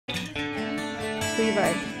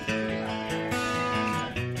Levi.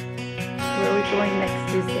 Where are we going next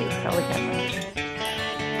Tuesday? Tell the camera.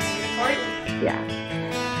 Yeah.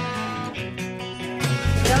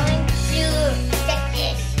 Going to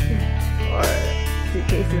Texas. Or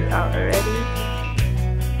suitcases out already.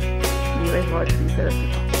 You guys watch instead of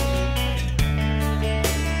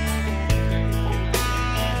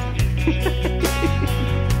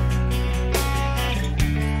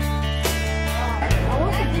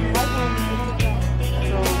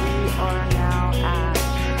So we are now at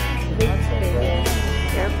Las Vegas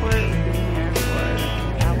Airport. We've been here for an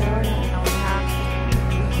hour and a half.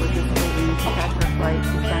 We're just waiting to catch our flight to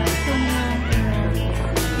San Antonio. So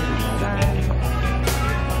we can see the sun.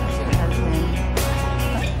 It has been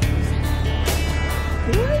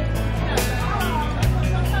good.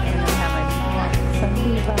 And we have my mom, some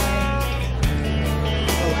Levi.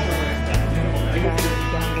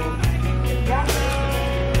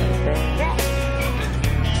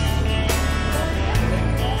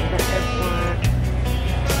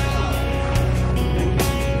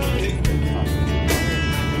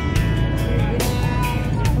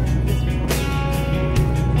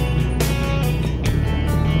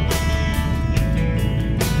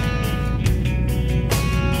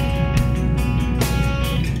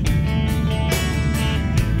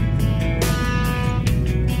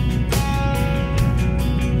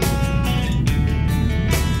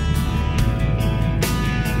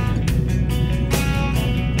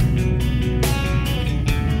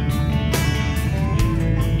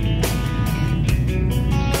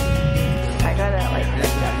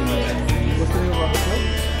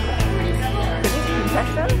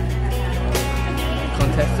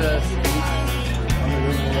 Contessa speaks on the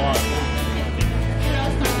river walk.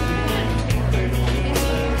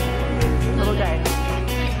 Little guy,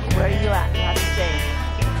 where are you at? You have to say.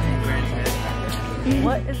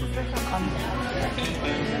 What is this restaurant called?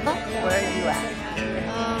 Where are you at?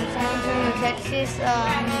 San Antonio, Texas,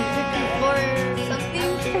 54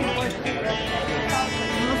 something.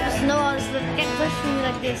 Must snow, I'll just can't push me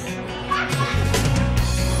like this.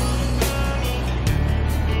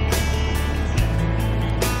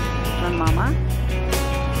 My mama,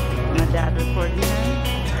 my dad recording her.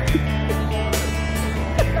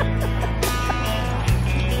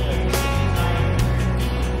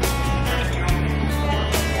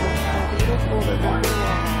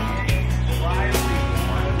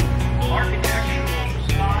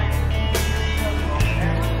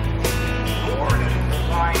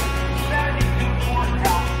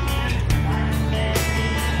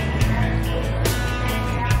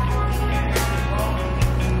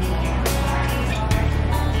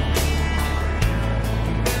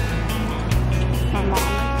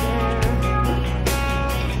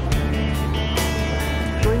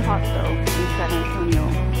 Hot though in San Antonio.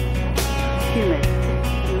 Humid.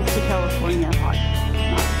 East to California hot.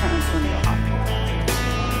 Not San Antonio hot.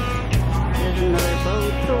 There's another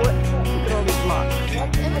boat. So what? Look at all these blocks. Let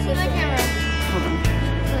me see my camera. Hold on.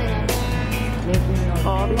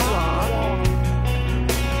 All these blocks.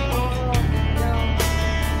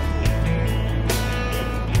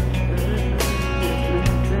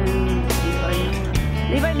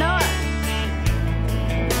 Levi Noah!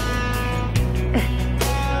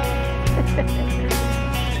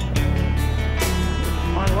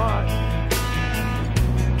 My lot.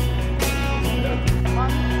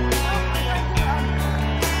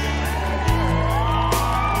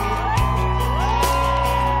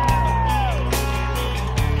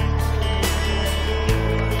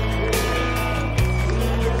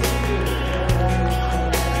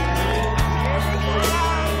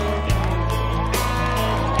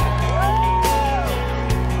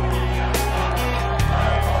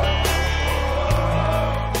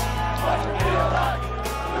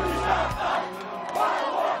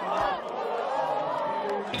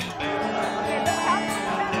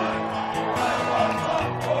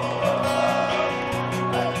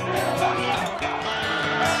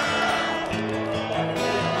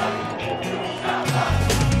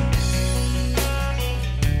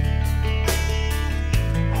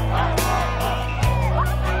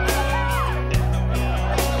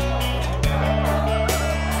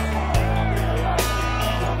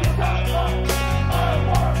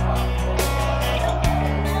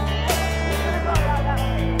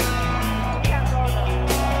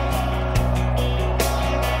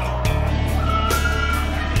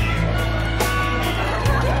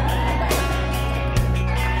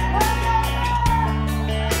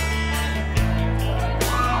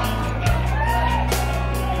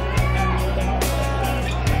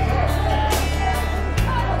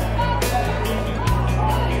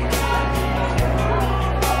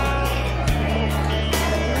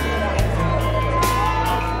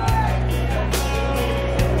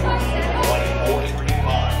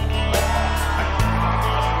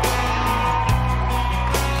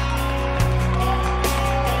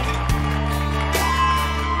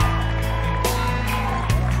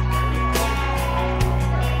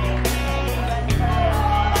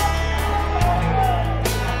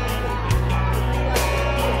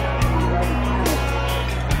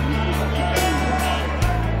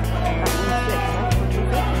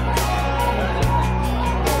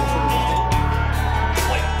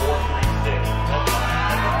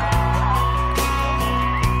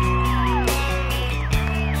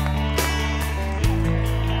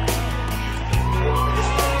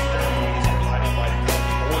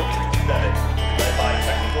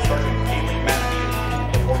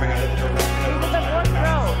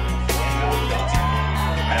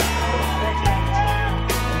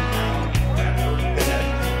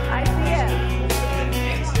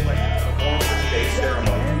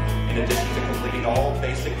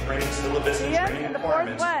 syllabus and Yes, training and the fourth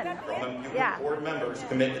requirements one. from them, Yeah. board members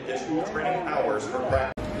commit additional training hours for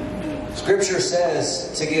practice. Scripture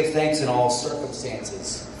says to give thanks in all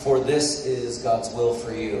circumstances, for this is God's will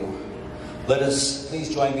for you. Let us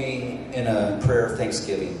please join me in a prayer of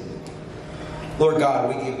thanksgiving. Lord God,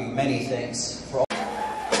 we give you many thanks for all.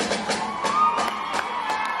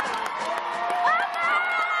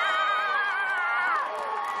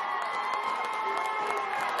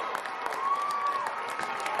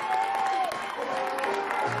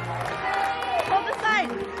 Hold the sign.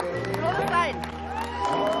 Hold the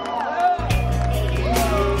sign.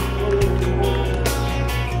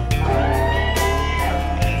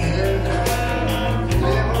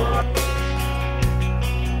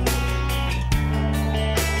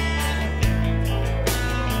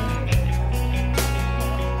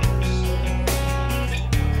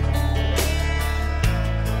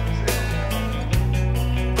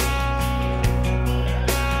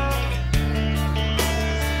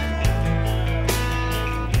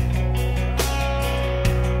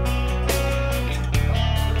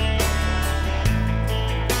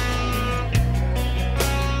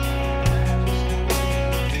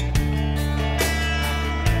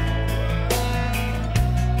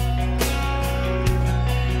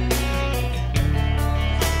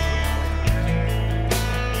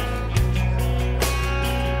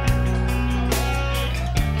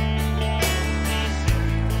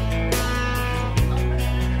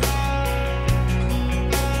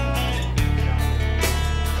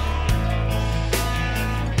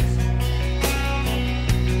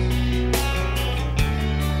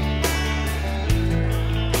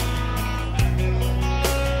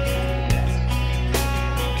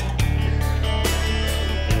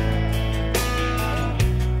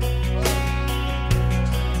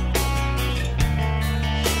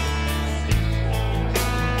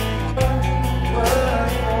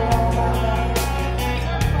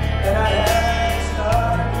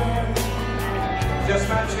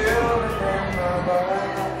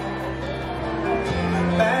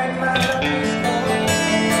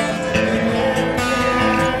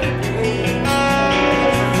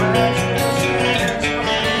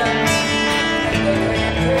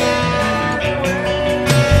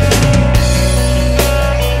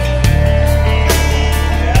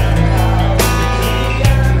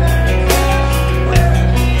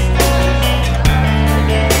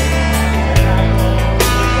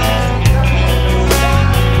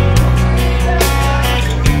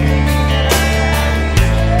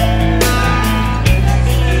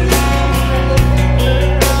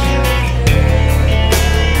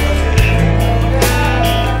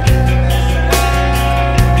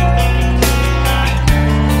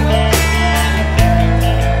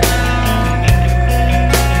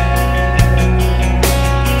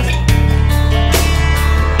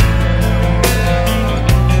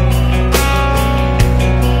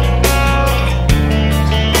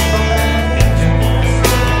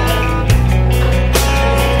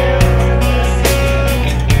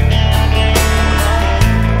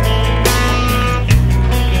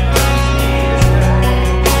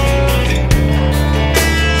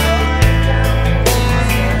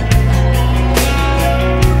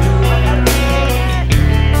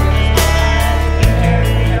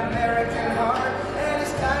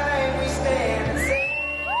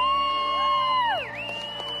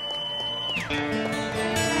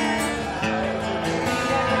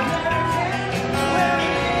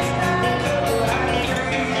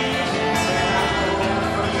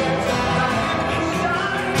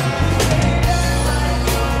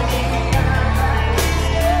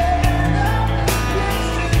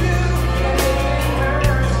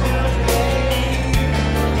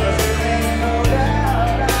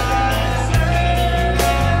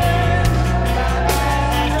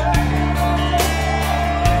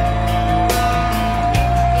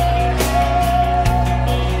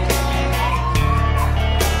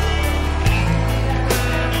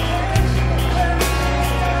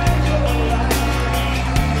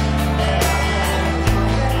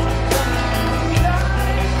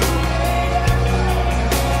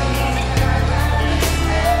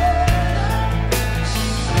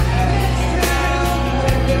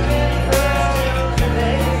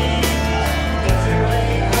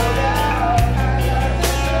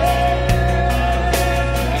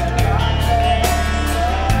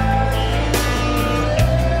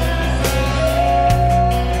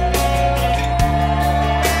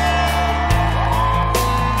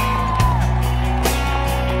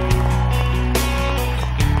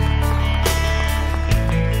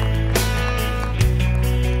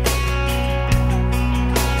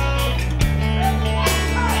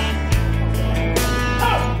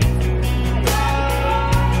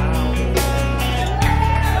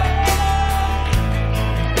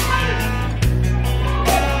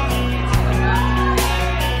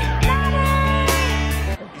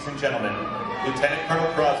 Lieutenant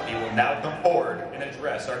Colonel Crosby will now come forward and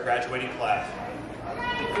address our graduating class.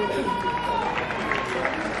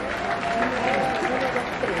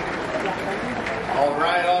 All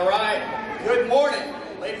right. Good morning,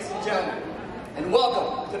 ladies and gentlemen, and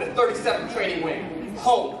welcome to the 37th Training Wing,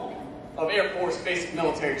 home of Air Force Basic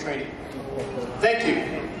Military Training. Thank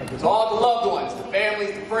you to all the loved ones, the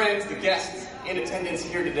families, the friends, the guests in attendance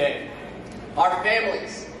here today. Our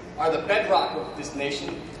families are the bedrock of this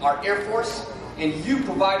nation, our Air Force, and you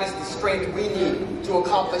provide us the strength we need to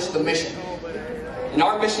accomplish the mission. And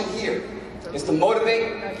our mission here is to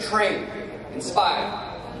motivate, train,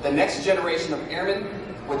 inspire the next generation of airmen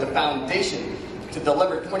with the foundation to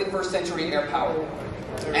deliver 21st century air power.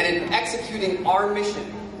 And in executing our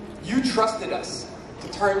mission, you trusted us to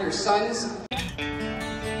turn your sons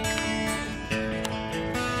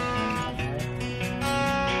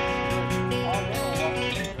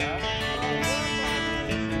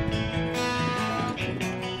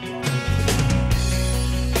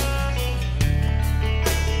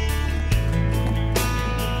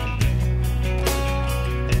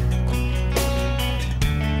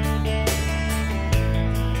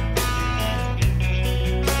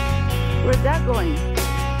Where's that going?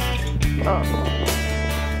 Oh.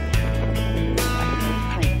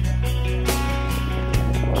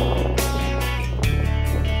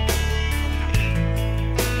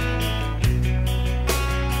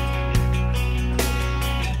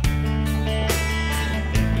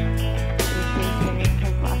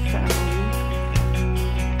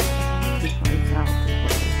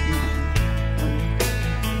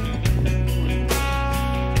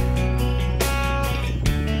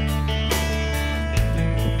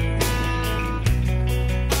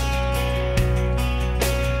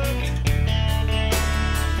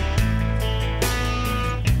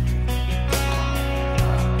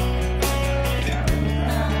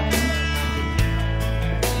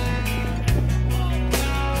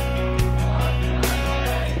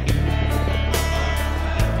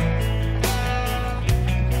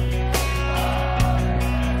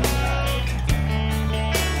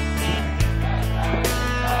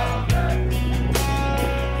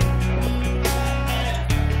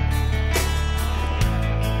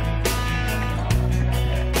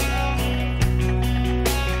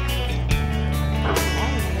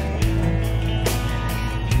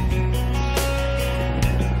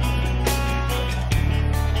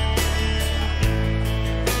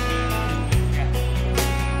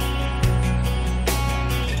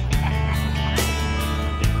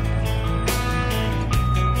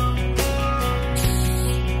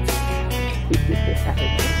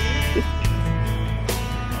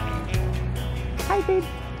 Hi, babe.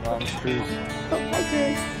 Long streets. Oh, hi,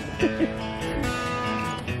 Grace.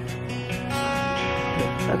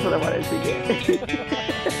 That's what I wanted to get.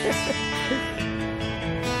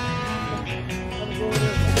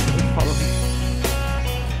 Follow me.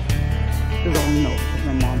 Because I only know because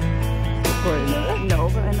my mom recorded it. I know,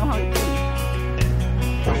 but I know how it is.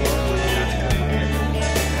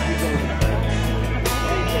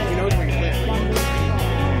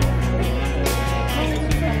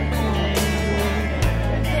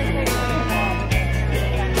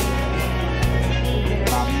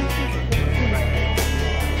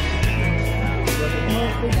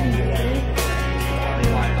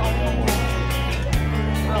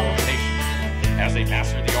 As they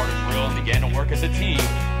mastered the art of drill and began to work as a team,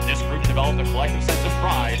 this group developed a collective sense of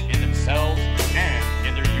pride in themselves and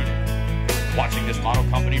in their unit. Watching this model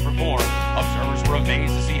company perform, observers were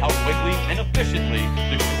amazed to see how quickly and efficiently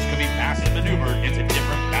the groups could be massed and maneuvered into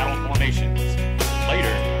different battle formations.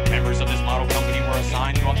 Later, members of this model company were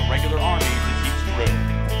assigned throughout the regular army to teach drill.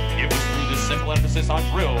 It was through this simple emphasis on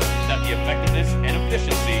drill that the effectiveness and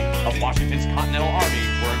efficiency of Washington's Continental Army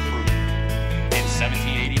were improved. In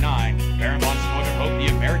 1789, Baron von Steuben wrote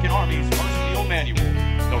the American Army's first field manual,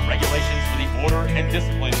 the regulations for the order and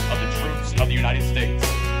discipline of the troops of the United States.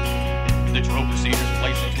 The drill procedures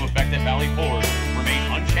placed into effect at Valley Forge remain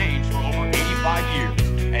unchanged for over 85 years,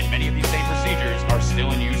 and many of these same procedures are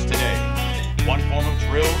still in use today. One form of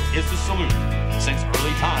drill is the salute. Since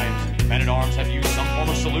early times, men-at-arms have used some form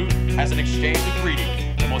of salute as an exchange of greeting,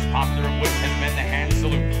 the most popular of which has been the hand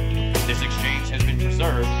salute. This exchange has been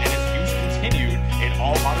preserved and its use continued in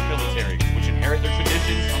all modern militaries, which inherit their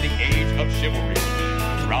traditions from the age of chivalry.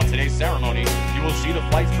 Throughout today's ceremony, you will see the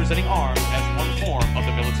flights presenting arms as one form of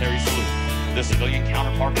the military salute. The civilian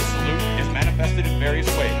counterpart of the salute is manifested in various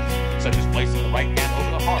ways, such as placing the right hand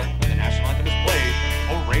over the heart when the national anthem is played,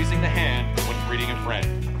 or raising the hand when greeting a friend.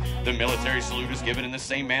 The military salute is given in the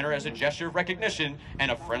same manner as a gesture of recognition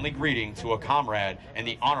and a friendly greeting to a comrade in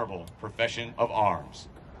the honorable profession of arms.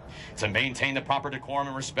 To maintain the proper decorum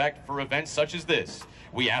and respect for events such as this,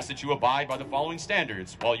 we ask that you abide by the following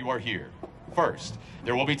standards while you are here. First,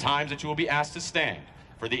 there will be times that you will be asked to stand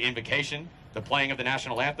for the invocation, the playing of the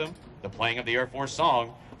national anthem, the playing of the Air Force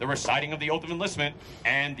song, the reciting of the oath of enlistment,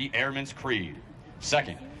 and the Airman's Creed.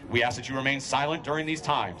 Second, we ask that you remain silent during these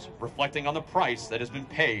times, reflecting on the price that has been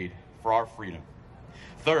paid for our freedom.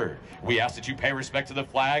 Third, we ask that you pay respect to the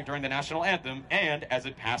flag during the national anthem and as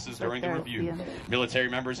it passes during the review. Military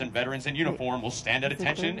members and veterans in uniform will stand at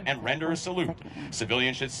attention and render a salute.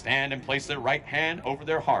 Civilians should stand and place their right hand over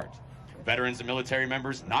their heart. Veterans and military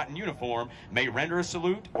members not in uniform may render a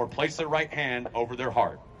salute or place their right hand over their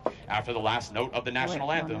heart. After the last note of the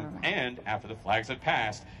national anthem and after the flags have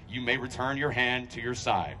passed, you may return your hand to your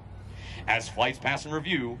side. As flights pass in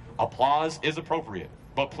review, applause is appropriate,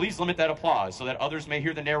 but please limit that applause so that others may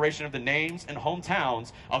hear the narration of the names and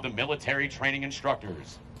hometowns of the military training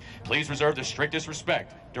instructors. Please reserve the strictest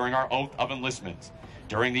respect during our oath of enlistment.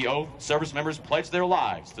 During the oath, service members pledge their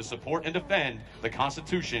lives to support and defend the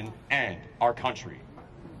Constitution and our country.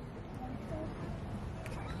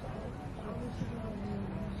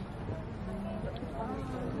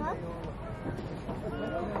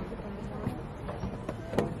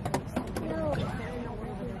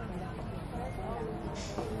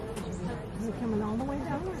 Is it coming all the way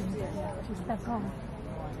down or just that far?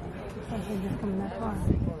 Something just coming that far.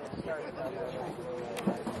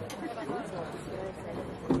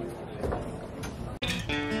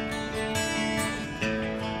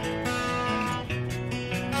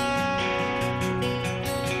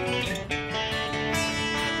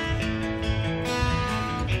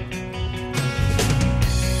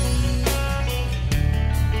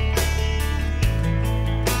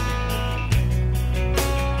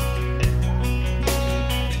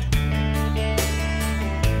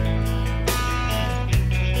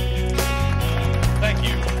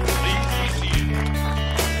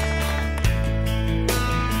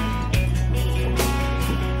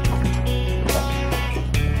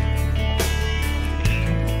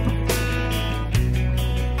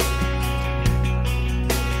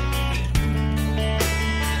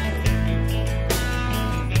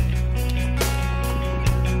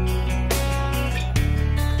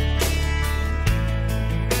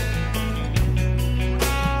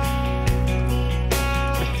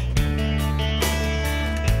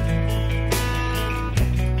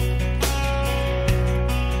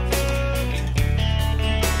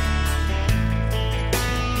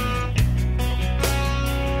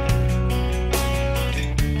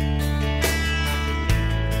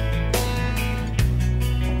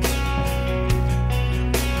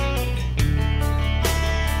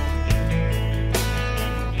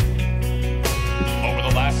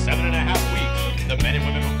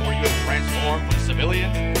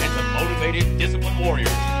 civilians, and to motivated, disciplined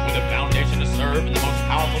warriors with a foundation to serve in the most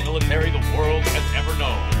powerful military the world has ever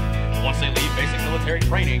known. Once they leave basic military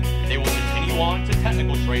training, they will continue on to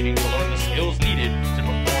technical training to learn the skills needed to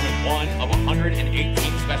perform in one of 118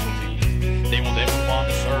 specialties. They will then move on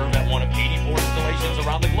to serve at one of 84 installations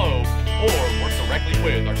around the globe or work directly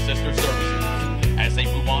with our sister services as they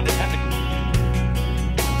move on to technical.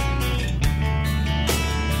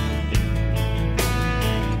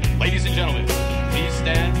 Ladies and gentlemen, please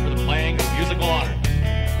stand for the playing of musical honors.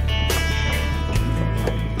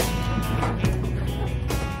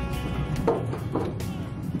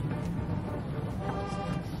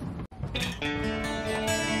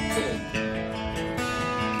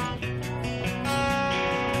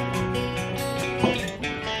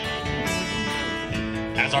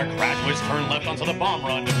 As our graduates turn left onto the bomb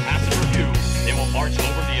run to pass the review, they will march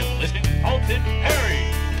over the enlisted Alton Perry.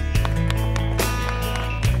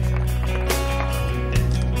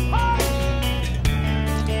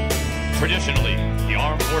 Traditionally, the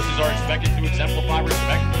armed forces are expected to exemplify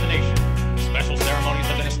respect for the nation. Special ceremonies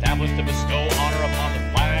have been established to bestow honor upon the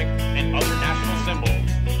flag and other national symbols,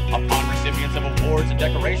 upon recipients of awards and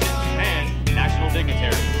decorations, and national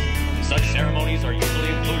dignitaries. Such ceremonies are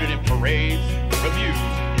usually included in parades, reviews,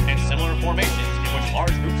 and similar formations in which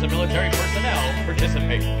large groups of military personnel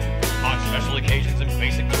participate. On special occasions in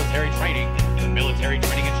basic military training, the military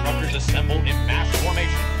training instructors assemble in mass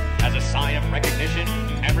formation as a sign of recognition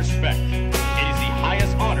and respect. It is the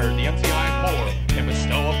highest honor the MTI Corps can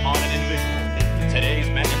bestow upon an individual. Today's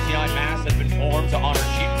Met MTI Mass has been formed to honor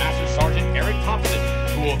Chief Master Sergeant Eric Thompson,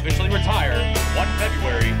 who will officially retire 1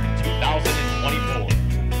 February 2024.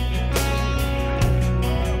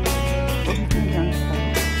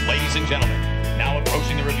 Ladies and gentlemen, now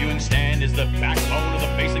approaching the reviewing stand is the backbone of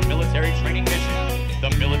the basic military training mission,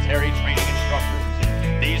 the military training instructors.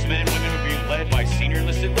 These men and women are being led by senior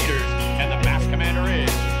enlisted leaders, and the mass commander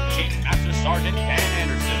is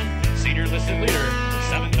enlisted leader,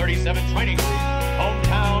 737 Training Group,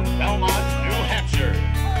 hometown Belmont, New Hampshire.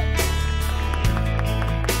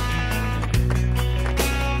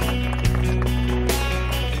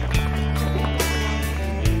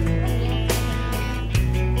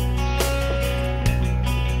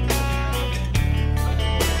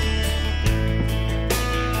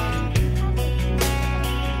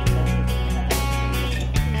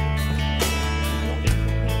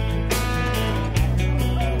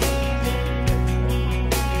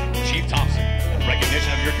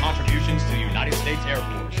 Contributions to the United States Air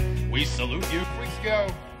Force. We salute you. Weeks ago,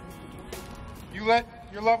 you let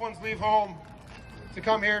your loved ones leave home to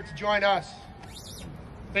come here to join us.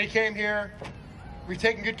 They came here, we've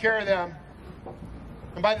taken good care of them,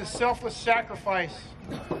 and by the selfless sacrifice,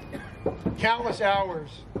 countless hours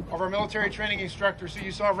of our military training instructors who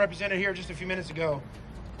you saw represented here just a few minutes ago,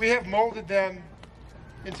 we have molded them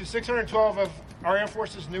into 612 of our Air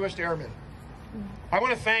Force's newest airmen. I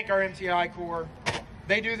want to thank our MTI Corps.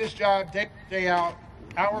 They do this job day in, day out,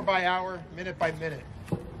 hour by hour, minute by minute.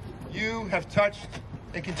 You have touched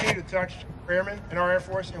and continue to touch our airmen and our Air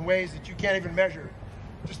Force in ways that you can't even measure.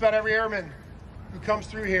 Just about every airman who comes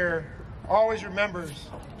through here always remembers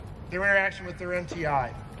their interaction with their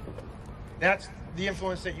MTI. That's the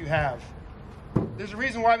influence that you have. There's a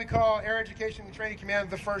reason why we call Air Education and Training Command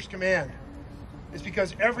the first command. It's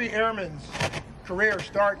because every airman's career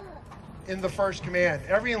starts in the first command.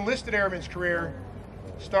 Every enlisted airman's career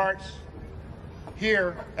starts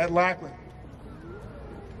here at Lackland.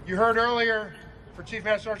 You heard earlier for Chief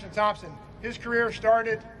Master Sergeant Thompson, his career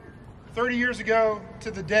started 30 years ago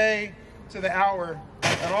to the day, to the hour,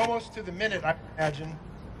 and almost to the minute, I imagine,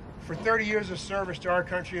 for 30 years of service to our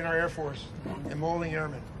country and our Air Force and molding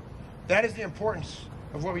airmen. That is the importance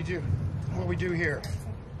of what we do here.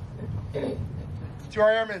 To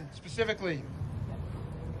our airmen specifically,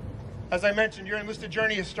 as I mentioned, your enlisted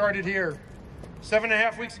journey has started here.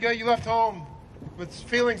 7.5 weeks ago, you left home with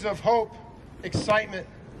feelings of hope, excitement,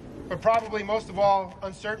 but probably most of all,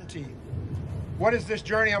 uncertainty. What is this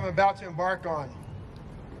journey I'm about to embark on?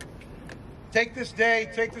 Take this day,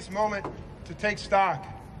 take this moment to take stock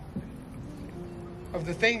of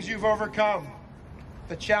the things you've overcome,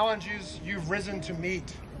 the challenges you've risen to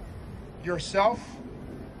meet, yourself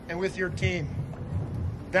and with your team.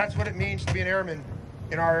 That's what it means to be an airman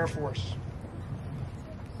in our Air Force.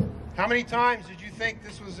 How many times did you think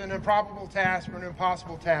this was an improbable task or an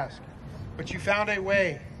impossible task? But you found a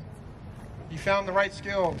way. You found the right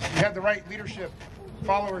skills. You had the right leadership,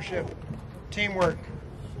 followership, teamwork,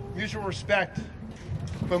 mutual respect,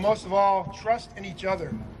 but most of all, trust in each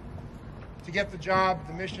other to get the job,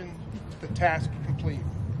 the mission, the task complete.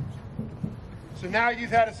 So now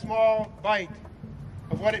you've had a small bite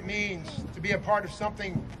of what it means to be a part of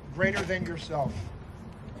something greater than yourself.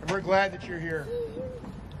 And we're glad that you're here.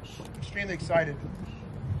 Extremely excited.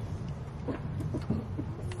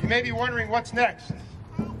 You may be wondering what's next.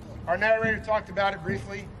 Our narrator talked about it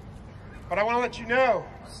briefly, but I want to let you know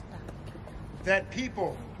that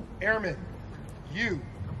people, airmen, you,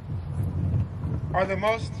 are the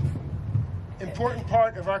most important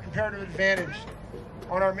part of our comparative advantage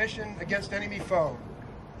on our mission against any foe,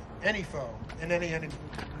 and any enemy.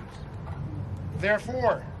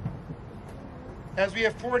 Therefore, as we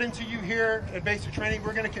have poured into you here at basic training,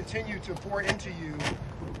 we're going to continue to pour into you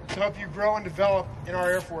to help you grow and develop in our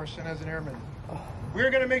Air Force and as an airman. We're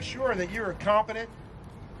going to make sure that you are competent,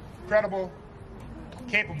 credible,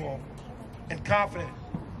 capable, and confident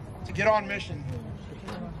to get on mission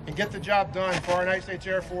and get the job done for our United States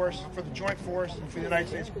Air Force, for the Joint Force, and for the United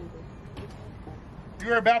States.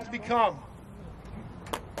 You are about to become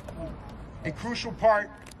a crucial part,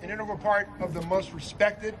 an integral part of the most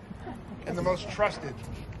respected and the most trusted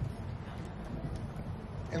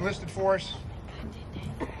enlisted force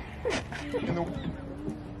in the world.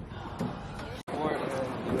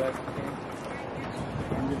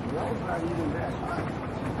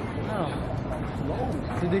 No.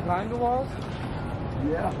 Did they climb the walls?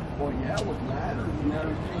 Yeah. Well, yeah, with ladders and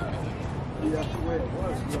everything. Yeah, that's the way it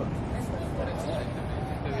was. Look.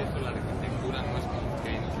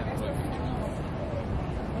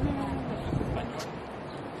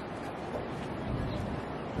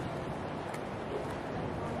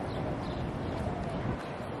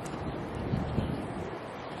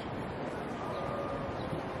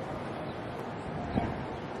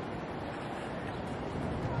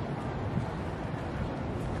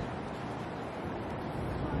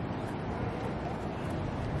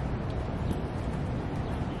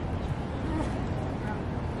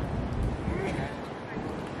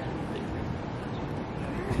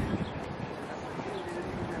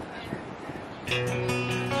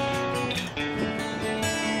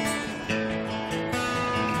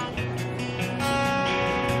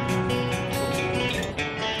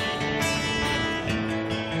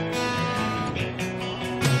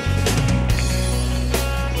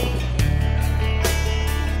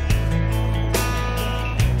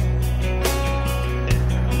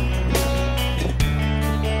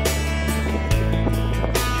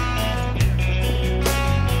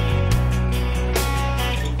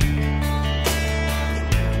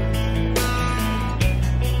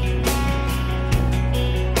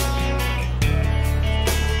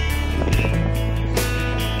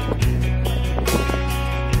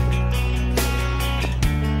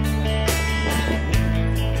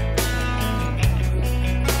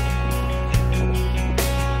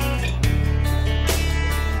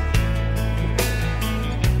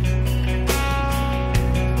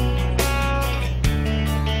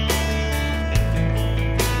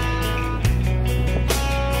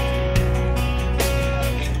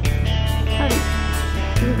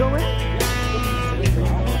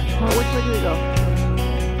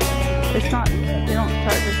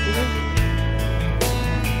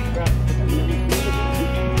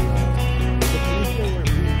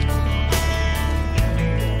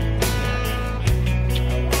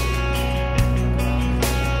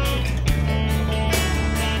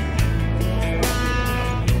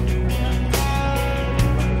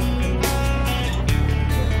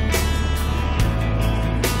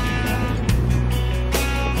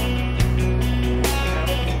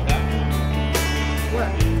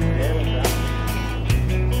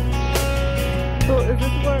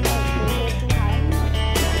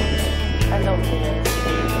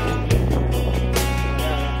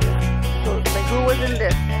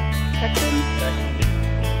 texting?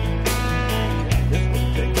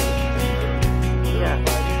 Yeah.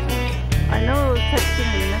 I know it was texting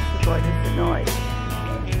in Mexico, I just didn't know it.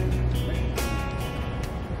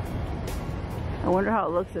 I wonder how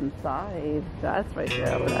it looks inside. That's right there.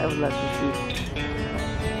 I would love to see.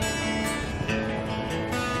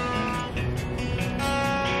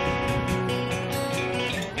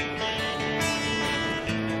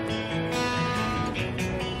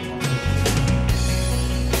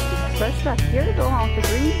 Fresh back here, go on with the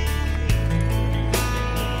green.